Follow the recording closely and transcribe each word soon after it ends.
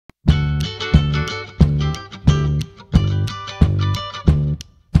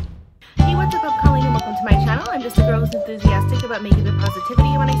channel. I'm just a girl who's enthusiastic about making the positivity.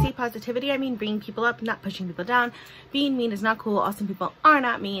 And when I say positivity, I mean bringing people up, not pushing people down. Being mean is not cool. Awesome people are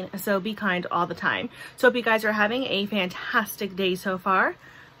not mean, so be kind all the time. So hope you guys are having a fantastic day so far.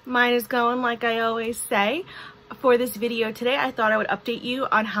 Mine is going like I always say. For this video today, I thought I would update you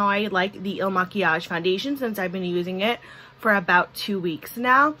on how I like the Il Makiage Foundation since I've been using it for about 2 weeks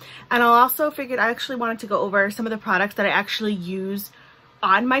now. And I also figured I actually wanted to go over some of the products that I actually use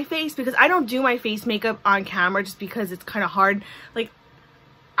on my face, because I don't do my face makeup on camera just because it's kind of hard. Like,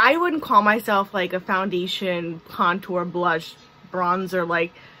 I wouldn't call myself like a foundation, contour, blush, bronzer,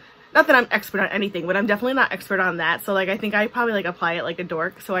 like, not that I'm expert on anything, but I'm definitely not expert on that. So like, I think I probably like apply it like a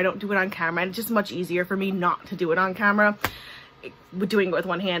dork, so I don't do it on camera. And it's just much easier for me not to do it on camera, doing it with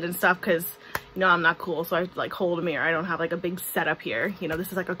one hand and stuff, because you know I'm not cool, so I have to like hold a mirror. I don't have like a big setup here, you know.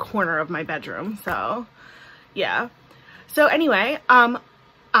 This is like a corner of my bedroom, so yeah. So anyway,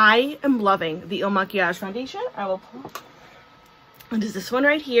 I am loving the Il Makiage Foundation. I will pull up. And is this one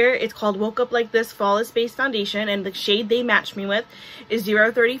right here. It's called Woke Up Like This Flawless Base Foundation, and the shade they matched me with is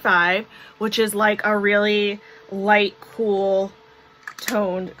 035, which is like a really light, cool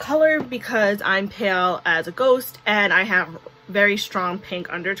toned color because I'm pale as a ghost and I have very strong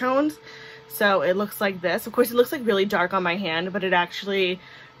pink undertones. So it looks like this. Of course, it looks like really dark on my hand, but it actually,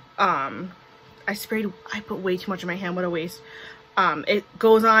 I put way too much in my hand. What a waste. It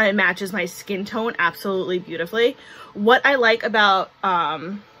goes on and matches my skin tone absolutely beautifully. What I like about,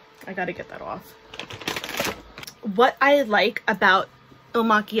 I gotta get that off. What I like about Il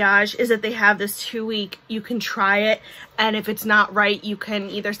Makiage is that they have this 2-week, you can try it, and if it's not right, you can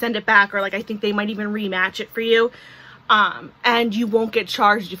either send it back, or like I think they might even rematch it for you. And you won't get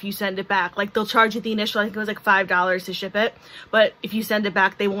charged if you send it back. Like, they'll charge you the initial, I think it was like $5 to ship it, but if you send it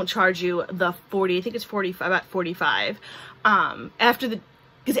back, they won't charge you the 40, I think it's 45, about 45.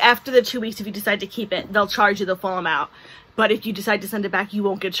 Because after the 2 weeks, if you decide to keep it, they'll charge you the full amount. But if you decide to send it back, you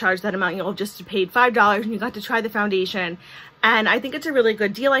won't get charged that amount. You'll just paid $5 and you got to try the foundation. And I think it's a really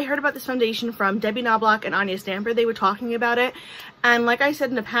good deal. I heard about this foundation from Debbie Knobloch and Anya Stamper. They were talking about it. And like I said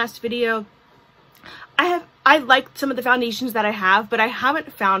in the past video, I like some of the foundations that I have, but I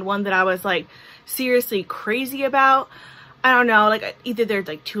haven't found one that I was like seriously crazy about. I don't know, like either they're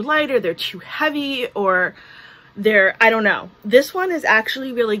like too light or they're too heavy, or I don't know. This one is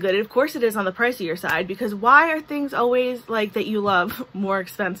actually really good. Of course it is on the pricier side, because why are things always like that you love more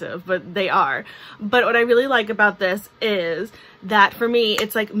expensive? But they are. But what I really like about this is that for me,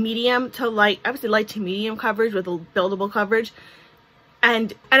 it's like medium to light, I would say light to medium coverage with a buildable coverage.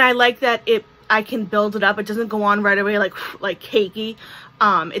 And I like that I can build it up. It doesn't go on right away like cakey.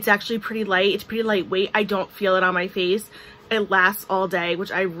 It's actually pretty light. It's pretty lightweight. I don't feel it on my face. It lasts all day,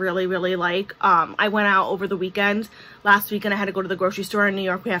 which I really, really like. I went out over the weekend. Last weekend I had to go to the grocery store in New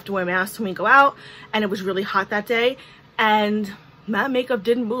York. We have to wear masks when we go out, and it was really hot that day, and my makeup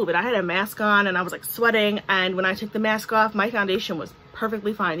didn't move. And I had a mask on and I was like sweating, and when I took the mask off, my foundation was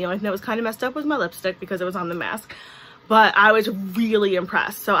perfectly fine. The only thing that was kind of messed up was my lipstick because it was on the mask. But I was really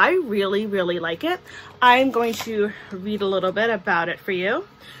impressed. So I really, really like it. I'm going to read a little bit about it for you.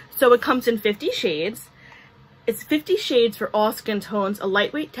 So it comes in 50 shades. It's 50 shades for all skin tones, a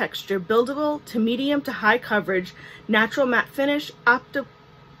lightweight texture, buildable to medium to high coverage, natural matte finish,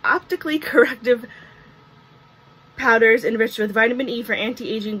 optically corrective powders enriched with vitamin E for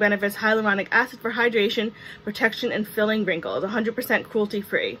anti-aging benefits, hyaluronic acid for hydration, protection, and filling wrinkles, 100%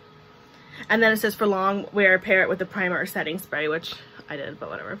 cruelty-free. And then it says for long wear, pair it with a primer or setting spray, which I did,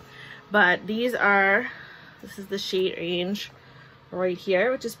 but whatever. But this is the shade range right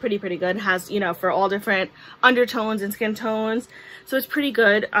here, which is pretty good. It has, you know, for all different undertones and skin tones. So it's pretty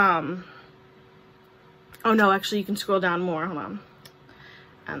good. Oh no, actually you can scroll down more. Hold on.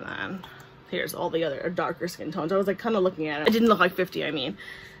 And then here's all the other darker skin tones. I was like kind of looking at it. It didn't look like 50, I mean.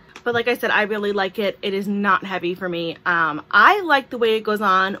 But like I said, I really like it. It is not heavy for me. I like the way it goes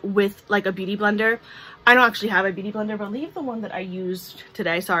on with like a beauty blender. I don't actually have a beauty blender, but I believe the one that I used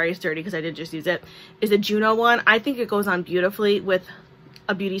today, sorry it's dirty because I did just use it, is a Juno one. I think it goes on beautifully with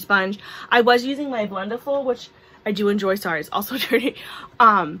a beauty sponge. I was using my Blendiful, which I do enjoy. Sorry, it's also dirty.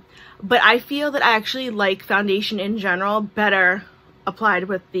 But I feel that I actually like foundation in general better applied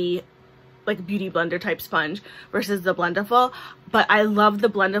with the like beauty blender type sponge versus the Blendiful. But I love the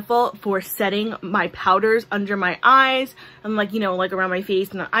Blendiful for setting my powders under my eyes and like, you know, like around my face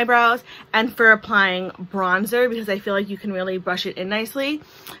and the eyebrows, and for applying bronzer because I feel like you can really brush it in nicely.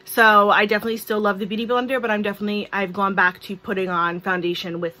 So I definitely still love the beauty blender, but I've gone back to putting on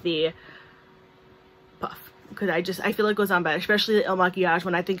foundation with the puff because I feel it goes on better, especially the Il Makiage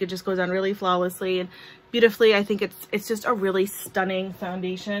one. I think it just goes on really flawlessly and beautifully. I think it's just a really stunning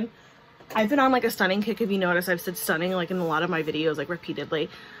foundation. I've been on like a stunning kick. If you notice, I've said stunning like in a lot of my videos, like repeatedly.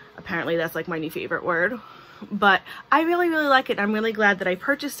 Apparently that's like my new favorite word. But I really, really like it. I'm really glad that I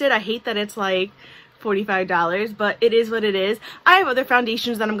purchased it. I hate that it's like $45, but it is what it is. I have other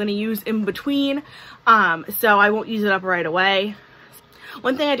foundations that I'm going to use in between, so I won't use it up right away.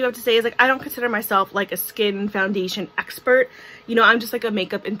 One thing I do have to say is, like, I don't consider myself like a skin foundation expert. You know, I'm just like a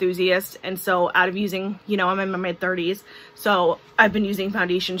makeup enthusiast, and so out of using, you know, I'm in my mid-30s, so I've been using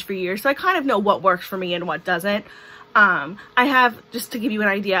foundations for years, so I kind of know what works for me and what doesn't. I have, just to give you an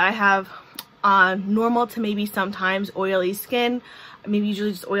idea, I have normal to maybe sometimes oily skin. Maybe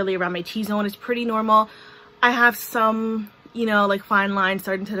usually just oily around my T-zone. It's pretty normal. I have some, you know, like fine lines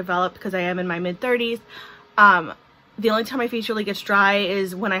starting to develop because I am in my mid-30s. The only time my face really gets dry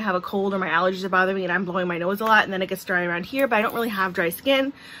is when I have a cold or my allergies are bothering me and I'm blowing my nose a lot, and then it gets dry around here, but I don't really have dry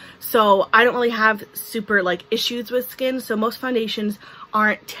skin. So I don't really have super like issues with skin. So most foundations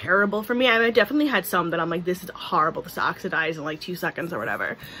aren't terrible for me. I mean, I definitely had some that I'm like, this is horrible. This oxidizes in like 2 seconds or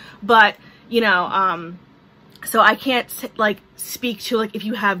whatever. But, you know, so I can't like speak to like if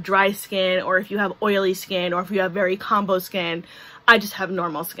you have dry skin or if you have oily skin or if you have very combo skin. I just have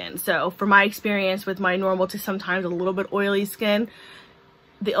normal skin. So for my experience with my normal to sometimes a little bit oily skin,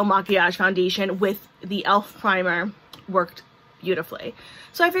 the Il Makiage foundation with the e.l.f. primer worked beautifully.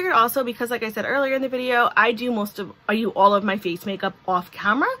 So I figured also, because like I said earlier in the video, I do all of my face makeup off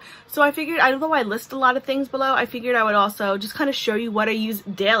camera. So I figured, although I list a lot of things below, I figured I would also just kind of show you what I use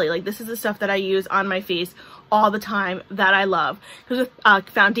daily. Like, this is the stuff that I use on my face all the time that I love. Because with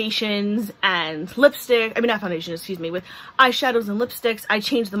foundations and lipstick, I mean not foundations, excuse me, with eyeshadows and lipsticks, I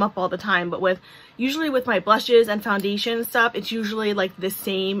change them up all the time. But usually with my blushes and foundation stuff, it's usually like the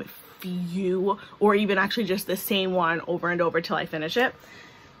same few, or even actually just the same one over and over till I finish it.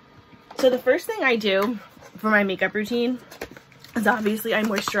 So the first thing I do for my makeup routine is obviously I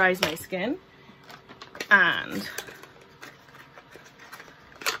moisturize my skin. And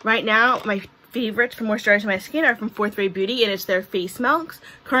right now my favorites for moisturizing my skin are from 4th Grade Beauty, and it's their face milks.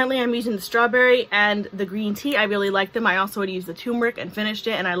 Currently I'm using the strawberry and the green tea. I really like them. I also would use the turmeric and finished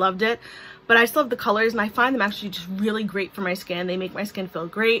it and I loved it. But I still love the colors, and I find them actually just really great for my skin. They make my skin feel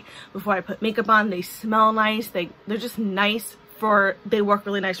great before I put makeup on. They smell nice. They're just nice they work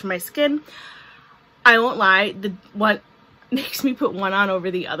really nice for my skin. I won't lie, what makes me put one on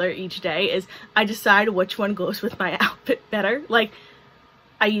over the other each day is I decide which one goes with my outfit better. Like,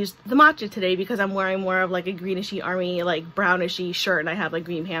 I used the matcha today because I'm wearing more of like a greenish-y army, like brownish-y shirt, and I have like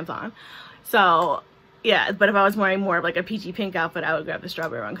green pants on. So yeah, but if I was wearing more of like a peachy pink outfit, I would grab the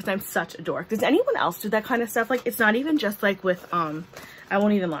strawberry one because I'm such a dork. Does anyone else do that kind of stuff? Like, it's not even just like with, I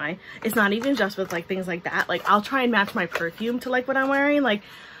won't even lie, it's not even just with like things like that. Like, I'll try and match my perfume to like what I'm wearing. Like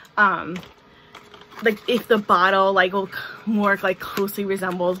if the bottle like will more like closely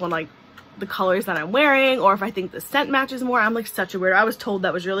resembles one like the colors that I'm wearing, or if I think the scent matches more. I'm like such a weirdo. I was told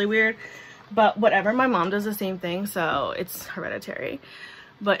that was really weird, but whatever. My mom does the same thing, so it's hereditary.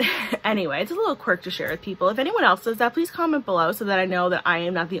 But anyway, it's a little quirk to share with people. If anyone else does that, please comment below so that I know that I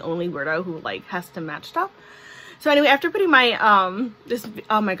am not the only weirdo who like has to match stuff. So anyway, after putting my,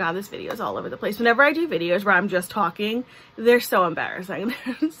 oh my god, this video is all over the place. Whenever I do videos where I'm just talking, they're so embarrassing.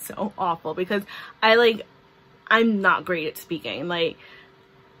 They're so awful because I'm not great at speaking. Like,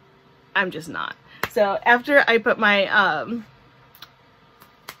 I'm just not. So after I put my,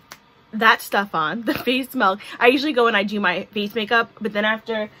 that stuff on, the face milk, I usually go and I do my face makeup, but then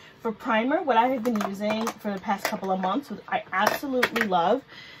after, for primer, what I have been using for the past couple of months, which I absolutely love,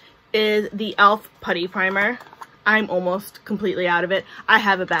 is the e.l.f. Putty Primer. I'm almost completely out of it. I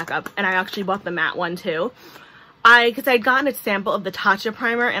have a backup, and I actually bought the matte one too. Because I'd gotten a sample of the Tatcha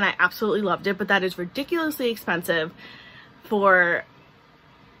primer, and I absolutely loved it, but that is ridiculously expensive for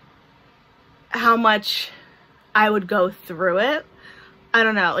how much I would go through it. I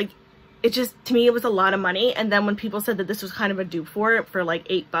don't know, like, it just, to me, it was a lot of money. And then when people said that this was kind of a dupe for it for like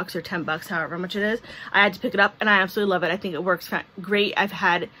 $8 or $10, however much it is, I had to pick it up, and I absolutely love it. I think it works great. I've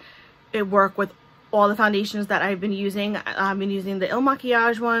had it work with all the foundations that I've been using. I've been using the Il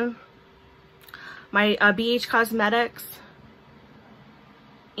Makiage one, my Beige Cosmetics,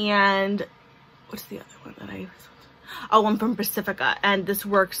 and what's the other one that I use? Oh, one from Pacifica, and this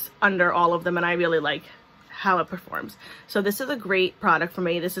works under all of them, and I really like how it performs. So this is a great product for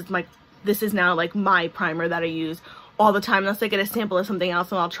me. This is now like my primer that I use all the time, unless I get a sample of something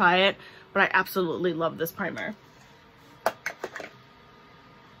else and I'll try it, but I absolutely love this primer.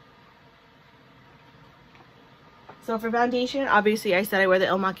 So for foundation, obviously I said I wear the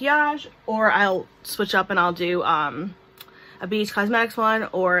Il Makiage, or I'll switch up and I'll do a Beige Cosmetics one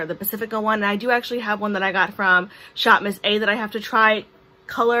or the Pacifica one. And I do actually have one that I got from Shop Miss A that I have to try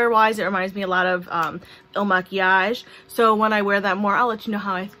color wise it reminds me a lot of Il Makiage. So when I wear that more, I'll let you know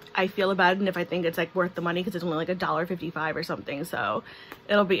how I feel about it and if I think it's like worth the money, because it's only like $1.55 or something, so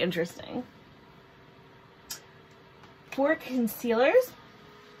it'll be interesting. For concealers,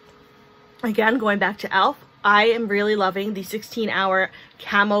 again, going back to e.l.f., I am really loving the 16-hour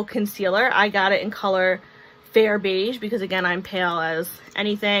Camo concealer. I got it in color Fair Beige because, again, I'm pale as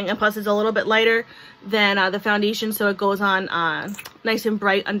anything, and plus it's a little bit lighter than the foundation, so it goes on nice and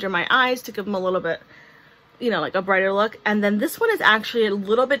bright under my eyes to give them a little bit, you know, like a brighter look. And then this one is actually a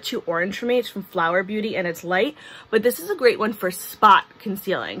little bit too orange for me. It's from Flower Beauty and it's light, but this is a great one for spot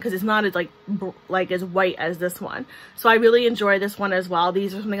concealing because it's not as like as white as this one. So I really enjoy this one as well.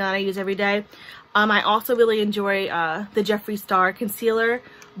 These are something that I use every day. I also really enjoy the Jeffree Star concealer,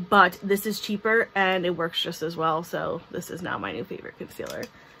 but this is cheaper and it works just as well. So this is now my new favorite concealer.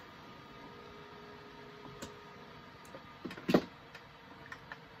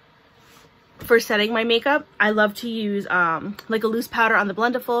 For setting my makeup, I love to use like a loose powder on the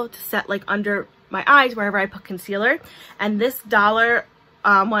Blendiful to set like under my eyes wherever I put concealer. And this dollar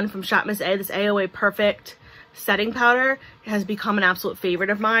one from Shop Miss A, this AOA Perfect setting powder, has become an absolute favorite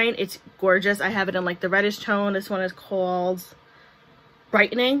of mine. It's gorgeous. I have it in like the reddish tone. This one is called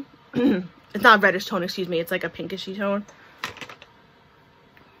Brightening. It's not reddish tone, excuse me. It's like a pinkishy tone.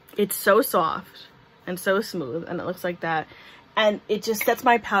 It's so soft and so smooth, and it looks like that. And it just sets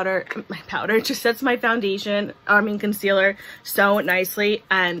my it just sets my foundation, concealer so nicely,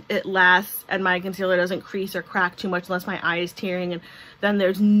 and it lasts, and my concealer doesn't crease or crack too much unless my eye is tearing, and then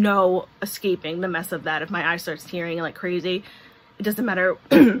there's no escaping the mess of that. If my eye starts tearing like crazy, it doesn't matter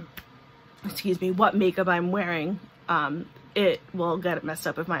excuse me, what makeup I'm wearing, it will get it messed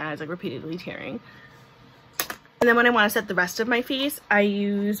up if my eye is like repeatedly tearing. And then when I want to set the rest of my face, I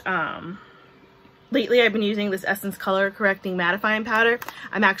use lately I've been using this Essence Color Correcting Mattifying Powder.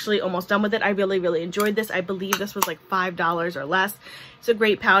 I'm actually almost done with it. I really, really enjoyed this. I believe this was like $5 or less. It's a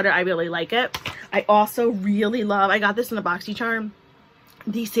great powder. I really like it. I also really love, I got this in a BoxyCharm,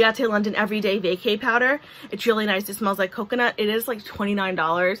 the Ciate London Everyday Vacay Powder. It's really nice. It smells like coconut. It is like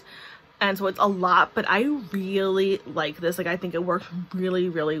 $29. And so it's a lot, but I really like this. Like, I think it works really,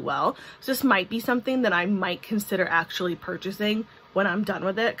 really well. So this might be something that I might consider actually purchasing when I'm done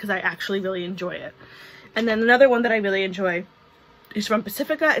with it, because I actually really enjoy it. And then another one that I really enjoy is from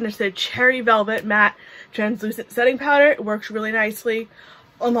Pacifica, and it's their Cherry Velvet Matte Translucent Setting Powder. It works really nicely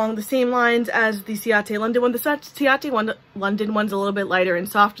along the same lines as the Ciate London one. The Ciate London one's a little bit lighter and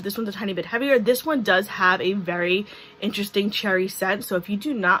softer. This one's a tiny bit heavier. This one does have a very interesting cherry scent, so if you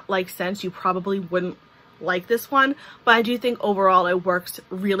do not like scents, you probably wouldn't like this one, but I do think overall it works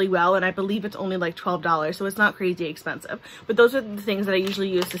really well, and I believe it's only like $12, so it's not crazy expensive. But those are the things that I usually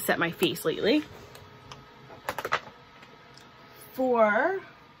use to set my face lately. For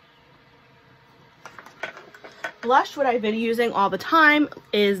blush, what I've been using all the time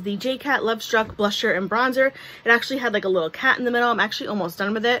is the JCat Love Struck Blusher and Bronzer. It actually had like a little cat in the middle. I'm actually almost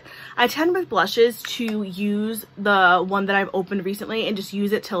done with it. I tend with blushes to use the one that I've opened recently and just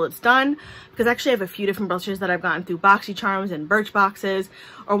use it till it's done, because actually I have a few different blushes that I've gotten through BoxyCharms and Birchboxes,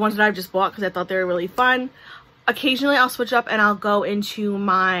 or ones that I've just bought because I thought they were really fun. Occasionally I'll switch up and I'll go into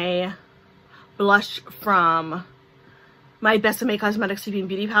my blush from my Best of May Cosmetics Sleeping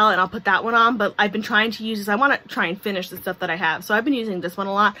Beauty palette, and I'll put that one on. But I've been trying to use this. I want to try and finish the stuff that I have, so I've been using this one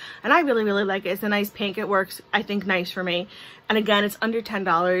a lot, and I really, really like it. It's a nice pink. It works, I think, nice for me. And again, it's under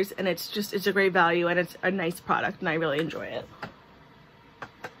 $10, and it's a great value, and it's a nice product, and I really enjoy it.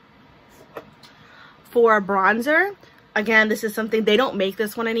 For bronzer, again, this is something, they don't make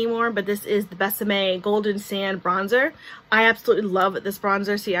this one anymore, but this is the Besame Golden Sand Bronzer. I absolutely love this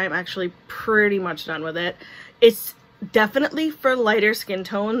bronzer. See, I'm actually pretty much done with it. It's definitely for lighter skin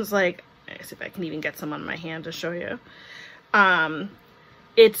tones. Like, let's see if I can even get some on my hand to show you.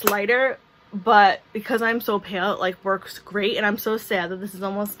 It's lighter, but because I'm so pale, it like works great. And I'm so sad that this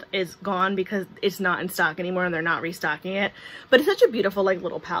is gone because it's not in stock anymore and they're not restocking it. But it's such a beautiful like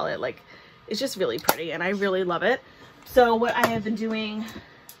little palette. Like, it's just really pretty and I really love it. So what I have been doing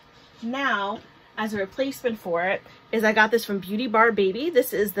now as a replacement for it is I got this from Beauty Bar Baby.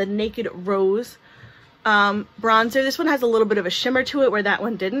 This is the Naked Rose bronzer. This one has a little bit of a shimmer to it where that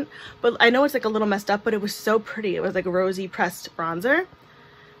one didn't, but I know it's like a little messed up, but it was so pretty. It was like a rosy pressed bronzer,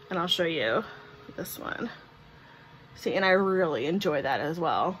 and I'll show you this one. See, and I really enjoy that as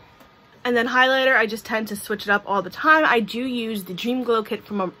well. And then highlighter, I just tend to switch it up all the time. I do use the Dream Glow kit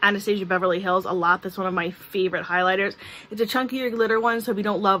from Anastasia Beverly Hills a lot. That's one of my favorite highlighters. It's a chunkier glitter one, so if you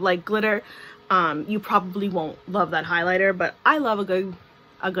don't love like glitter, you probably won't love that highlighter, but I love a good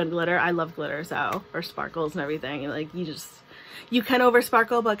a good glitter. I love glitter, so, or sparkles and everything. Like, you can over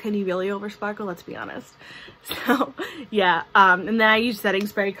sparkle, but can you really over sparkle? Let's be honest. So yeah, and then I use setting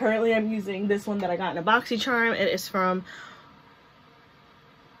spray. Currently I'm using this one that I got in a BoxyCharm. It is from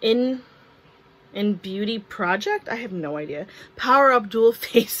In Beauty Project. I have no idea. Power Up Dual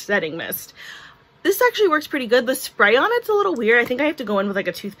Face Setting Mist. This actually works pretty good. The spray on it's a little weird. I think I have to go in with like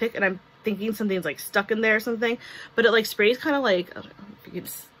a toothpick, and I'm thinking something's like stuck in there or something, but it like sprays kind of like, I don't know if you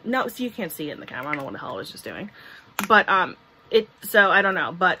can, no, so you can't see it in the camera. I don't know what the hell I was just doing, but so I don't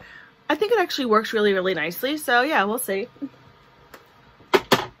know, but I think it actually works really, really nicely. So yeah, we'll see.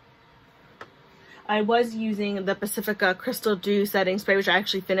 I was using the Pacifica Crystal Dew setting spray, which I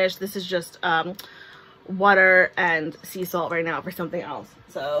actually finished. This is just water and sea salt right now for something else.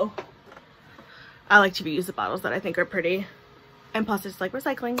 So I like to reuse the bottles that I think are pretty, and plus it's like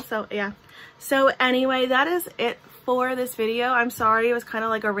recycling. So yeah. So anyway, that is it for this video. I'm sorry, it was kind of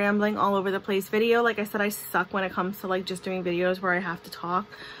like a rambling all over the place video. Like I said, I suck when it comes to like just doing videos where I have to talk.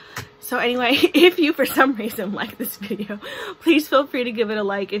 So anyway, if you for some reason like this video, please feel free to give it a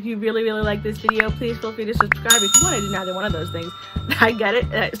like. If you really, really like this video, please feel free to subscribe. If you want to do neither one of those things, I get it.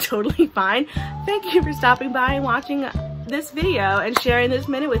 That's totally fine. Thank you for stopping by and watching this video and sharing this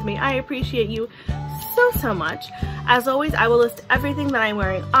minute with me. I appreciate you so much. As always, I will list everything that I'm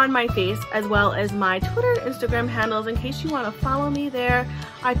wearing on my face, as well as my Twitter, Instagram handles, in case you want to follow me there.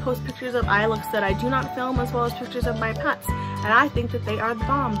 I post pictures of eye looks that I do not film, as well as pictures of my pets, and I think that they are the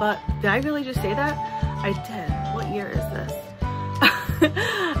bomb. But did I really just say that? I did. What year is this?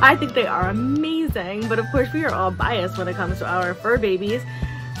 I think they are amazing, but of course we are all biased when it comes to our fur babies.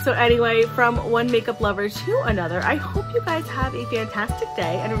 So anyway, from one makeup lover to another, I hope you guys have a fantastic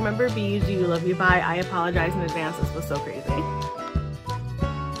day. And remember, Beige, do you love you? Bye. I apologize in advance. This was so crazy.